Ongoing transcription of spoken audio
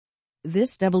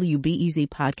This WBEZ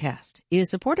podcast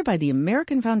is supported by the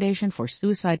American Foundation for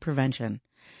Suicide Prevention.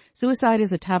 Suicide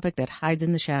is a topic that hides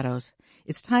in the shadows.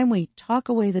 It's time we talk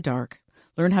away the dark,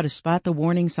 learn how to spot the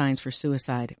warning signs for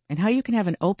suicide, and how you can have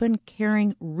an open,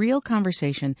 caring, real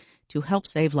conversation to help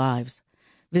save lives.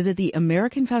 Visit the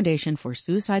American Foundation for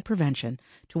Suicide Prevention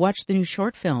to watch the new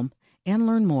short film and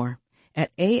learn more at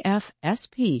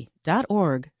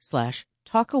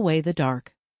afsp.org/talkawaythedark.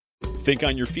 Think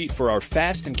on your feet for our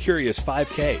Fast and Curious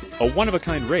 5K, a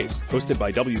one-of-a-kind race hosted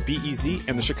by WBEZ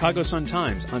and the Chicago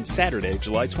Sun-Times on Saturday,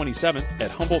 July 27th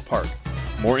at Humboldt Park.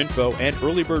 More info and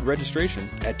early bird registration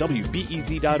at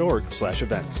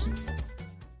wbez.org/events.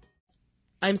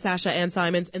 I'm Sasha Ann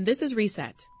Simons, and this is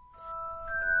Reset.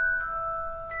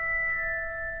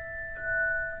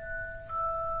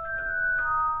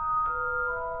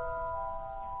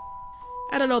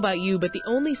 I don't know about you, but the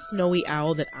only snowy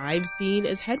owl that I've seen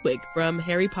is Hedwig from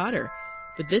Harry Potter.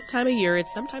 But this time of year,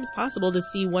 it's sometimes possible to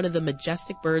see one of the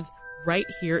majestic birds right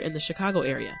here in the Chicago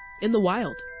area, in the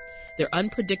wild. Their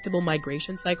unpredictable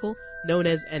migration cycle, known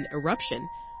as an irruption,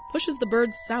 pushes the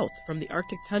birds south from the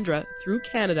Arctic tundra through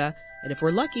Canada, and if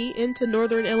we're lucky, into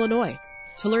northern Illinois.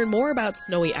 To learn more about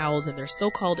snowy owls and their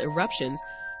so-called eruptions,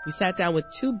 we sat down with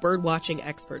two bird-watching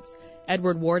experts.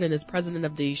 Edward Warden is president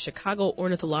of the Chicago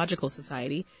Ornithological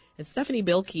Society, and Stephanie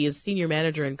Beilke is senior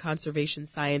manager in conservation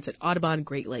science at Audubon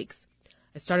Great Lakes.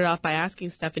 I started off by asking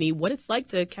Stephanie what it's like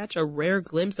to catch a rare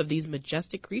glimpse of these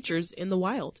majestic creatures in the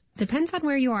wild. Depends on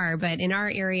where you are, but in our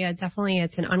area, definitely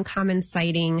it's an uncommon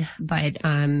sighting. But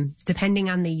depending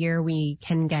on the year, we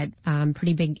can get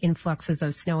pretty big influxes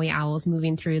of snowy owls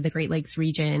moving through the Great Lakes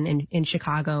region in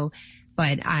Chicago.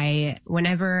 But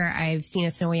whenever I've seen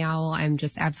a snowy owl, I'm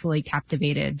just absolutely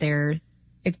captivated. They're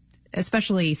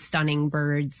especially stunning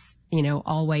birds,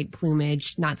 all white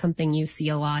plumage, not something you see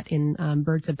a lot in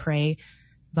birds of prey,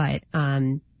 but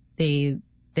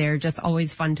they're just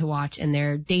always fun to watch, and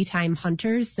they're daytime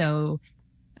hunters, so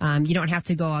you don't have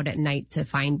to go out at night to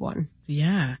find one.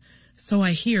 Yeah. So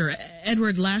I hear,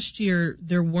 Edward, last year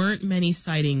there weren't many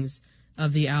sightings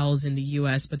of the owls in the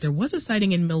U.S., but there was a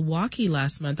sighting in Milwaukee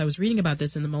last month. I was reading about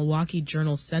this in the Milwaukee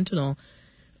Journal-Sentinel.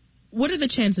 What are the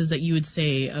chances that you would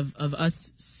say of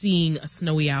us seeing a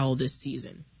snowy owl this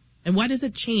season? And why does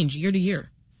it change year to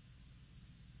year?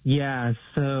 Yeah,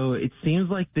 so it seems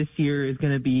like this year is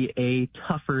going to be a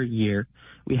tougher year.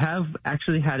 We have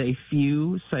actually had a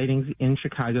few sightings in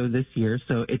Chicago this year,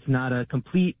 so it's not a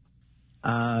complete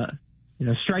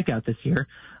strikeout this year.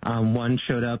 One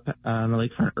showed up on the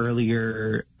lakefront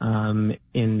earlier in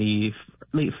the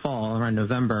late fall, around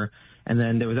November, and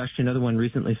then there was actually another one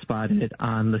recently spotted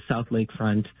on the South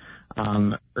Lakefront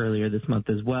earlier this month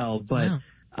as well. But wow.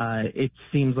 It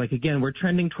seems like, again, we're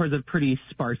trending towards a pretty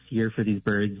sparse year for these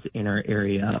birds in our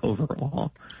area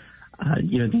overall.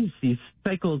 These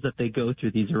cycles that they go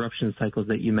through, these eruption cycles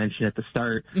that you mentioned at the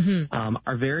start,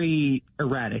 are very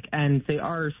erratic, and they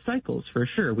are cycles for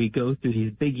sure. We go through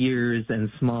these big years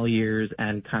and small years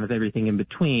and kind of everything in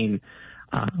between,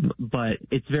 but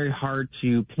it's very hard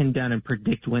to pin down and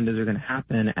predict when those are going to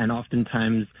happen, and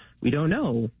oftentimes we don't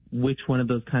know which one of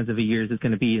those kinds of years is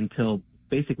going to be until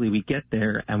basically we get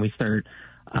there and we start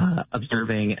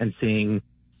observing and seeing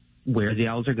where the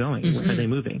owls are going. Where are they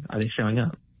moving? Are they showing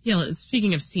up? Yeah,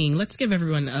 speaking of seeing, let's give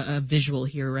everyone a visual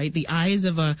here, right? The eyes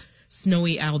of a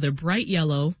snowy owl, they're bright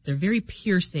yellow, they're very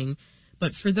piercing,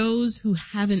 but for those who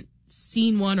haven't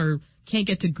seen one or can't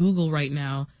get to Google right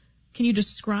now, can you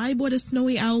describe what a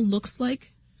snowy owl looks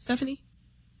like, Stephanie?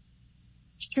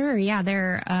 Sure, yeah,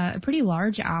 they're a pretty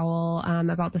large owl,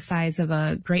 about the size of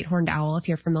a great horned owl, if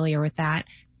you're familiar with that.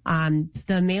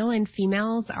 The male and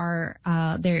females are,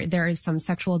 there is some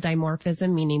sexual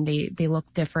dimorphism, meaning they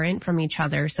look different from each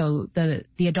other. So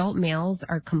the adult males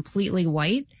are completely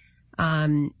white,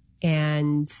 and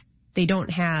they don't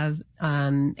have,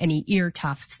 any ear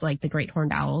tufts like the great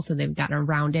horned owl. So they've got a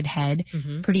rounded head,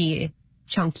 pretty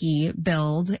chunky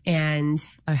build, and,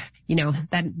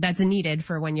 that's needed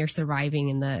for when you're surviving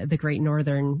in the great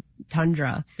northern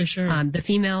tundra. For sure. The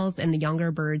females and the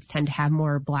younger birds tend to have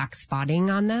more black spotting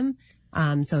on them.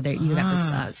 So you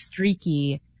got this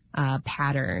streaky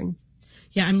pattern.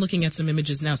 Yeah, I'm looking at some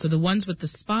images now. So the ones with the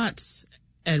spots,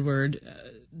 Edward,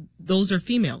 those are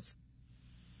females.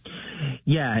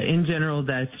 Yeah, in general,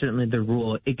 that's certainly the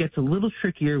rule. It gets a little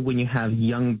trickier when you have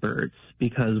young birds,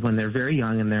 because when they're very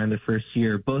young and they're in their first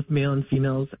year, both male and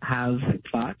females have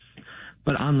spots.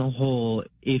 But on the whole,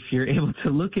 if you're able to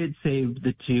look at, say,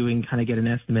 the two and kind of get an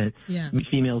estimate,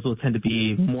 females will tend to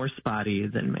be more spotty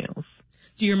than males.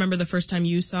 Do you remember the first time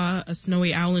you saw a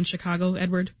snowy owl in Chicago,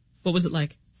 Edward? What was it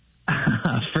like?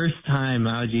 First time,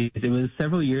 oh geez, it was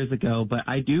several years ago, but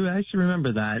I should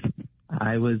remember that.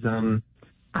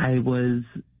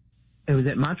 It was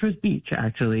at Montrose Beach,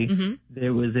 actually. Mm-hmm. It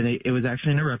was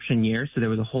actually an eruption year, so there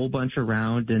was a whole bunch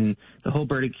around, and the whole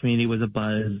birding community was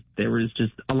abuzz. There was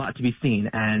just a lot to be seen,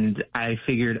 and I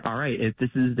figured, all right, if this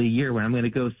is the year when I'm going to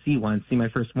go see my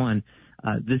first one,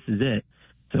 this is it.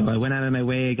 So I went out of my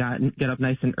way, got up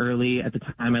nice and early. At the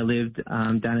time, I lived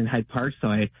down in Hyde Park, so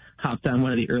I hopped on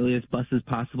one of the earliest buses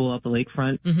possible up the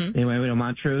lakefront, made my way to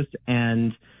Montrose,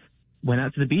 and went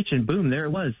out to the beach, and boom, there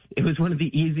it was. It was one of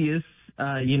the easiest,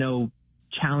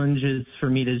 challenges for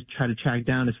me to try to track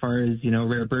down as far as,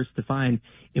 rare birds to find.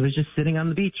 It was just sitting on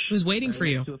the beach. It was waiting for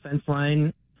you. To a fence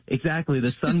line. Exactly.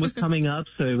 The sun was coming up,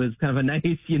 so it was kind of a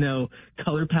nice,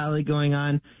 color palette going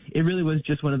on. It really was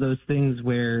just one of those things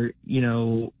where,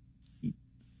 you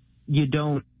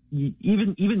don't,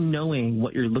 even knowing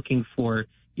what you're looking for,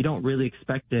 you don't really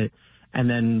expect it. And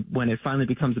then when it finally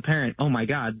becomes apparent, oh my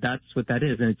God, that's what that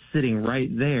is. And it's sitting right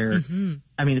there. Mm-hmm.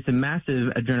 I mean, it's a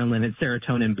massive adrenaline and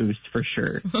serotonin boost for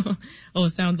sure. Oh, it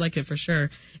sounds like it for sure.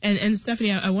 And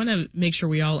Stephanie, I want to make sure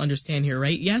we all understand here,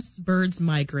 right? Yes, birds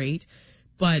migrate,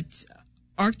 but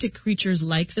Arctic creatures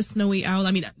like the snowy owl,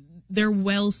 I mean, they're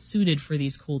well suited for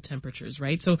these cold temperatures,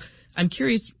 right? So I'm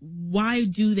curious, why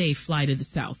do they fly to the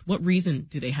south? What reason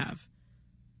do they have?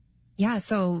 Yeah,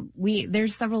 so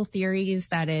there's several theories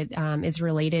that it is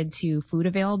related to food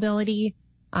availability.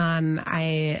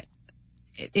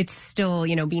 It's still,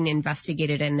 being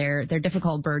investigated, and they're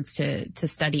difficult birds to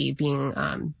study, being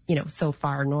so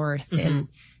far north and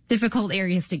difficult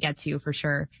areas to get to for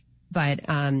sure. But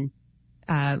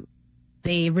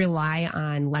they rely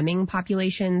on lemming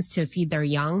populations to feed their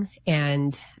young,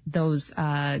 and those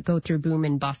go through boom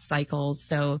and bust cycles.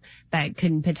 So that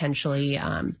could potentially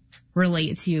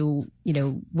relate to,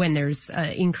 when there's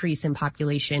an increase in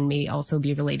population, may also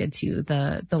be related to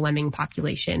the lemming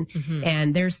population. Mm-hmm.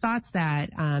 And there's thoughts that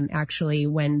actually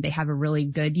when they have a really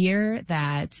good year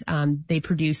that they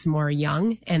produce more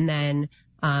young, and then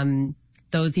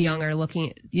those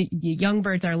young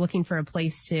birds are looking for a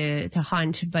place to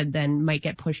hunt, but then might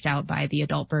get pushed out by the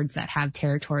adult birds that have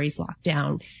territories locked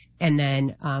down. And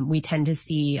then we tend to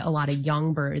see a lot of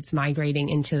young birds migrating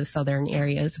into the southern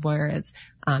areas, whereas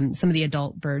some of the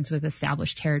adult birds with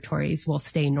established territories will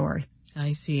stay north.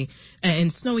 I see.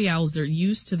 And snowy owls, they're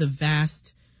used to the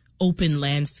vast open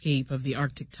landscape of the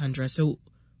Arctic tundra. So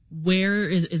where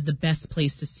is the best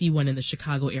place to see one in the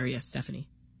Chicago area, Stephanie?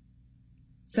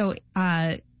 So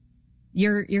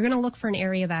you're going to look for an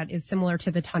area that is similar to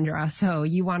the tundra. So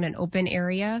you want an open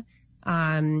area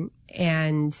and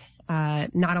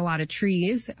not a lot of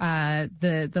trees.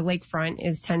 The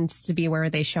lakefront tends to be where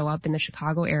they show up in the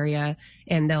Chicago area,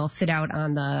 and they'll sit out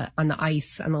on the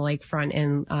ice on the lakefront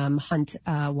and hunt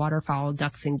waterfowl,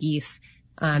 ducks, and geese.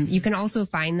 You can also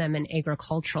find them in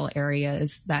agricultural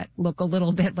areas that look a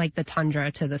little bit like the tundra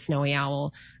to the snowy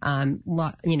owl,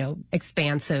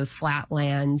 expansive flat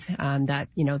land that,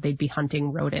 they'd be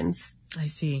hunting rodents. I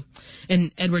see.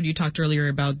 And Edward, you talked earlier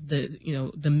about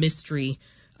the mystery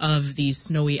of these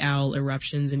snowy owl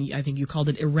eruptions, and I think you called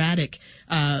it erratic.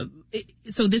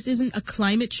 So this isn't a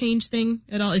climate change thing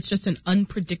at all? It's just an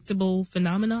unpredictable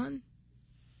phenomenon?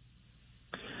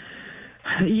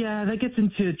 Yeah, that gets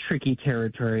into tricky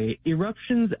territory.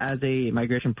 Eruptions as a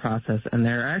migration process, and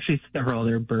there are actually several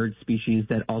other bird species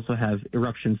that also have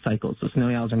eruption cycles, so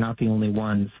snowy owls are not the only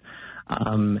ones,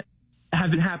 have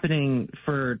been happening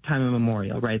for time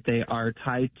immemorial, right? They are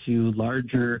tied to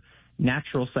larger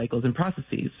natural cycles and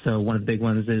processes. So one of the big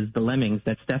ones is the lemmings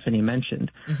that Stephanie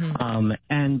mentioned. Mm-hmm.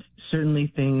 And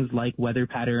certainly things like weather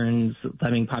patterns,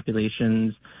 lemming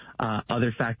populations,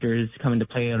 other factors come into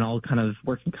play and all kind of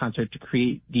work in concert to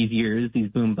create these years,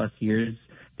 these boom bust years,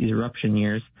 these eruption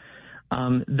years.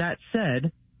 That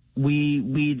said,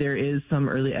 there is some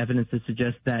early evidence to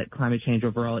suggest that climate change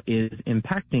overall is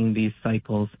impacting these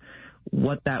cycles.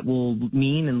 What that will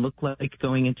mean and look like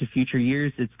going into future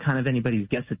years, it's kind of anybody's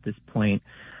guess at this point.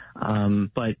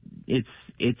 But it's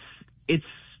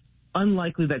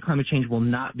unlikely that climate change will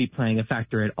not be playing a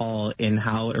factor at all in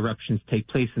how eruptions take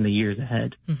place in the years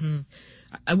ahead. Mm-hmm.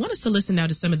 I want us to listen now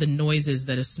to some of the noises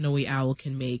that a snowy owl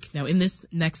can make. Now, in this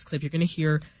next clip, you're going to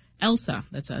hear Elsa.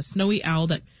 That's a snowy owl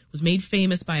that was made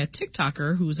famous by a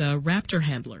TikToker who's a raptor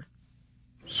handler.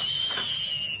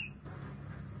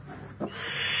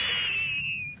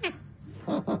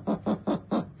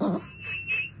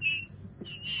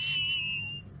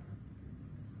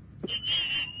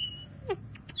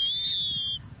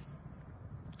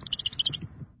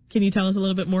 Can you tell us a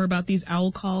little bit more about these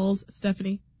owl calls,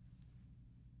 Stephanie?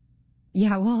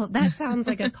 Yeah, well, that sounds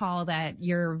like a call that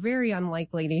you're very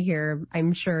unlikely to hear.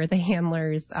 I'm sure the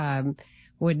handlers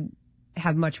would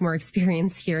have much more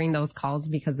experience hearing those calls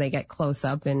because they get close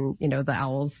up and, the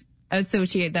owls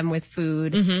associate them with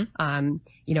food.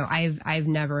 I've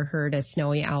never heard a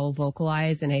snowy owl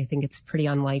vocalize, and I think it's pretty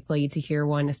unlikely to hear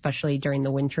one, especially during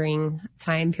the wintering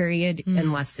time period,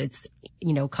 unless it's,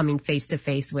 coming face to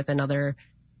face with another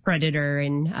predator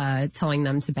and telling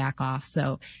them to back off.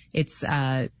 So it's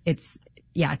not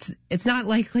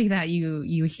likely that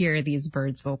you hear these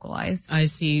birds vocalize. I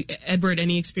see. Edward,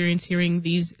 any experience hearing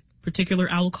these particular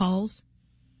owl calls?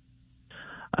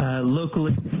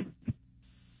 Locally,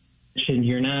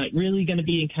 you're not really going to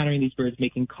be encountering these birds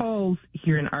making calls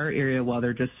here in our area while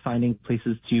they're just finding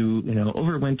places to,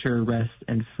 overwinter, rest,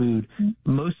 and food.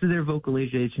 Most of their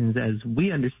vocalizations, as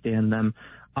we understand them,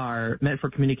 are meant for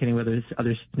communicating with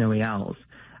other snowy owls.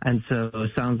 And so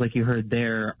sounds like you heard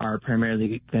there are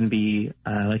primarily going to be,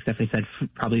 like Stephanie said,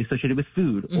 probably associated with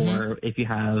food. Or if you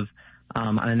have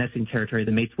on a nesting territory,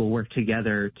 the mates will work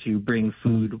together to bring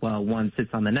food while one sits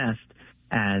on the nest,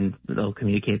 and they'll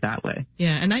communicate that way.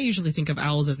 Yeah, and I usually think of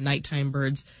owls as nighttime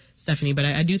birds, Stephanie, but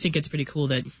I do think it's pretty cool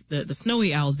that the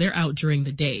snowy owls, they're out during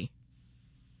the day.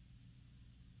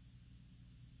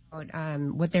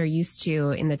 What they're used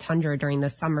to in the tundra during the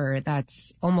summer,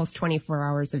 that's almost 24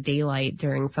 hours of daylight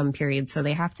during some periods. So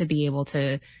they have to be able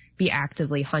to be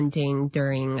actively hunting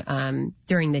during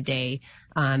the day.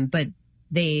 But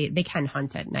they can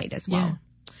hunt at night as well.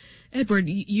 Yeah. Edward,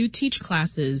 you teach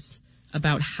classes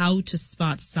about how to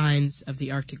spot signs of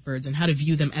the Arctic birds and how to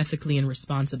view them ethically and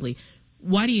responsibly.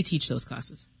 Why do you teach those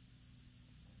classes?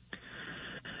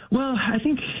 Well, I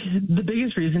think the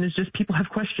biggest reason is just people have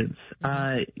questions.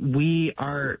 We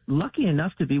are lucky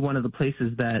enough to be one of the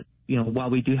places that, while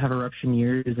we do have eruption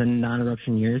years and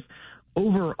non-eruption years,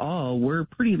 overall, we're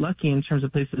pretty lucky in terms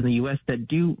of places in the U.S. that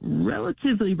do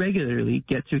relatively regularly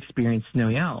get to experience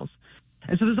snowy owls.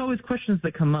 And so there's always questions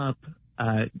that come up.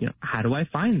 How do I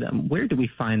find them? Where do we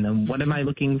find them? What am I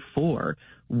looking for?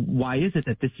 Why is it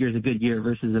that this year is a good year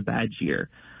versus a bad year?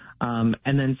 And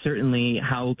then certainly,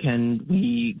 how can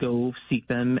we go seek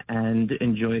them and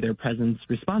enjoy their presence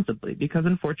responsibly? Because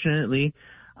unfortunately,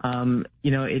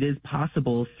 it is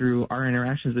possible through our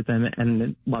interactions with them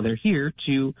and while they're here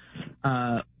to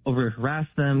over-harass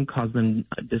them, cause them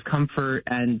discomfort,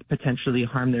 and potentially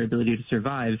harm their ability to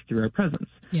survive through our presence.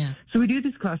 Yeah. So we do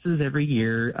these classes every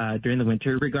year during the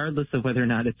winter, regardless of whether or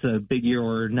not it's a big year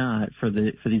or not for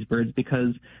these birds,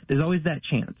 because there's always that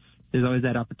chance. There's always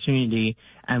that opportunity,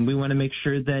 and we want to make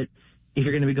sure that if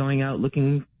you're going to be going out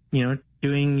looking,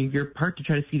 doing your part to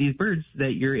try to see these birds,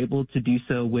 that you're able to do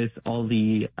so with all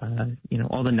the,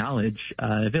 all the knowledge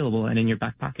available and in your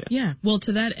back pocket. Yeah. Well,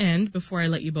 to that end, before I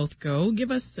let you both go, give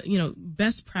us,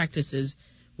 best practices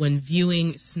when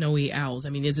viewing snowy owls. I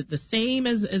mean, is it the same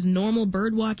as normal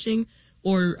bird watching,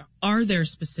 or are there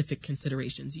specific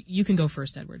considerations? You can go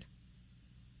first, Edward.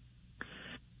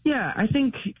 Yeah, I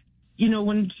think,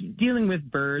 when dealing with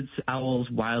birds, owls,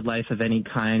 wildlife of any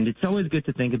kind, it's always good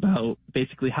to think about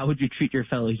basically how would you treat your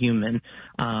fellow human.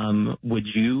 Would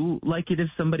you like it if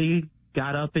somebody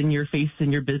got up in your face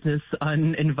in your business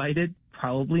uninvited?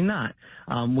 Probably not.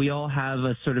 We all have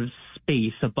a sort of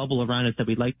space, a bubble around us that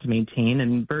we'd like to maintain,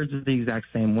 and birds are the exact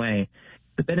same way.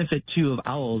 The benefit, too, of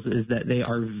owls is that they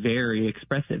are very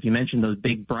expressive. You mentioned those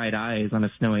big, bright eyes on a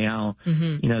snowy owl.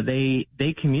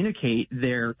 They communicate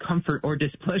their comfort or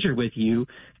displeasure with you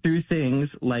through things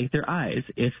like their eyes.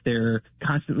 If they're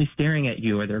constantly staring at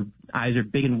you or their eyes are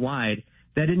big and wide,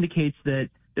 that indicates that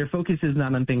their focus is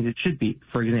not on things it should be.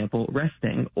 For example,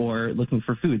 resting or looking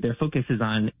for food. Their focus is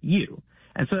on you.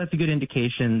 And so that's a good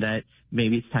indication that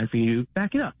maybe it's time for you to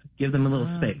back it up. Give them a little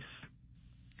space.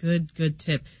 Good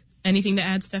tip. Anything to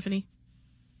add, Stephanie?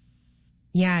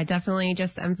 Yeah, definitely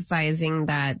just emphasizing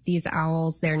that these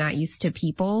owls, they're not used to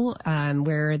people,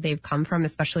 where they've come from,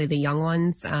 especially the young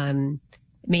ones,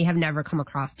 may have never come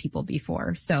across people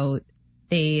before. So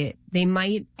they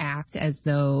might act as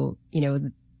though,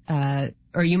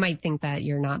 or you might think that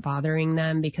you're not bothering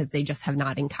them because they just have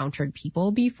not encountered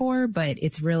people before, but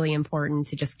it's really important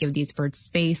to just give these birds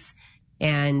space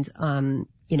and,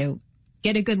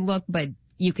 get a good look, but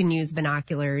you can use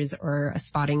binoculars or a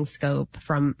spotting scope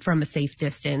from a safe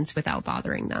distance without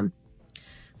bothering them.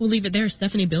 We'll leave it there.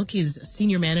 Stephanie Beilke is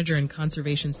Senior Manager in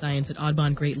Conservation Science at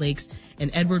Audubon Great Lakes, and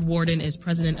Edward Warden is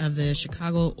President of the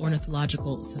Chicago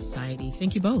Ornithological Society.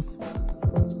 Thank you both.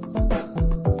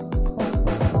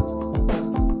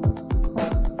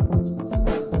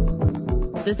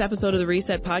 This episode of the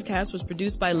Reset Podcast was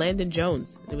produced by Landon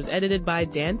Jones. It was edited by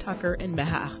Dan Tucker and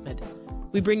Meha Ahmed.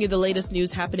 We bring you the latest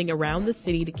news happening around the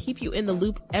city to keep you in the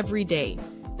loop every day.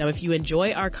 Now, if you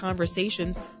enjoy our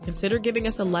conversations, consider giving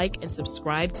us a like and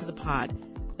subscribe to the pod.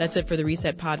 That's it for the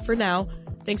Reset Pod for now.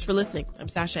 Thanks for listening. I'm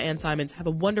Sasha Ann Simons. Have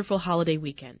a wonderful holiday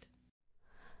weekend.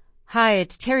 Hi,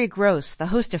 it's Terry Gross, the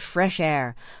host of Fresh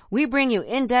Air. We bring you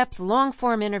in-depth,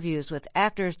 long-form interviews with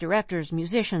actors, directors,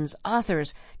 musicians,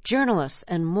 authors, journalists,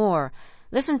 and more.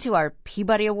 Listen to our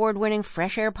Peabody Award-winning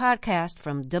Fresh Air podcast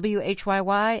from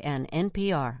WHYY and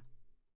NPR.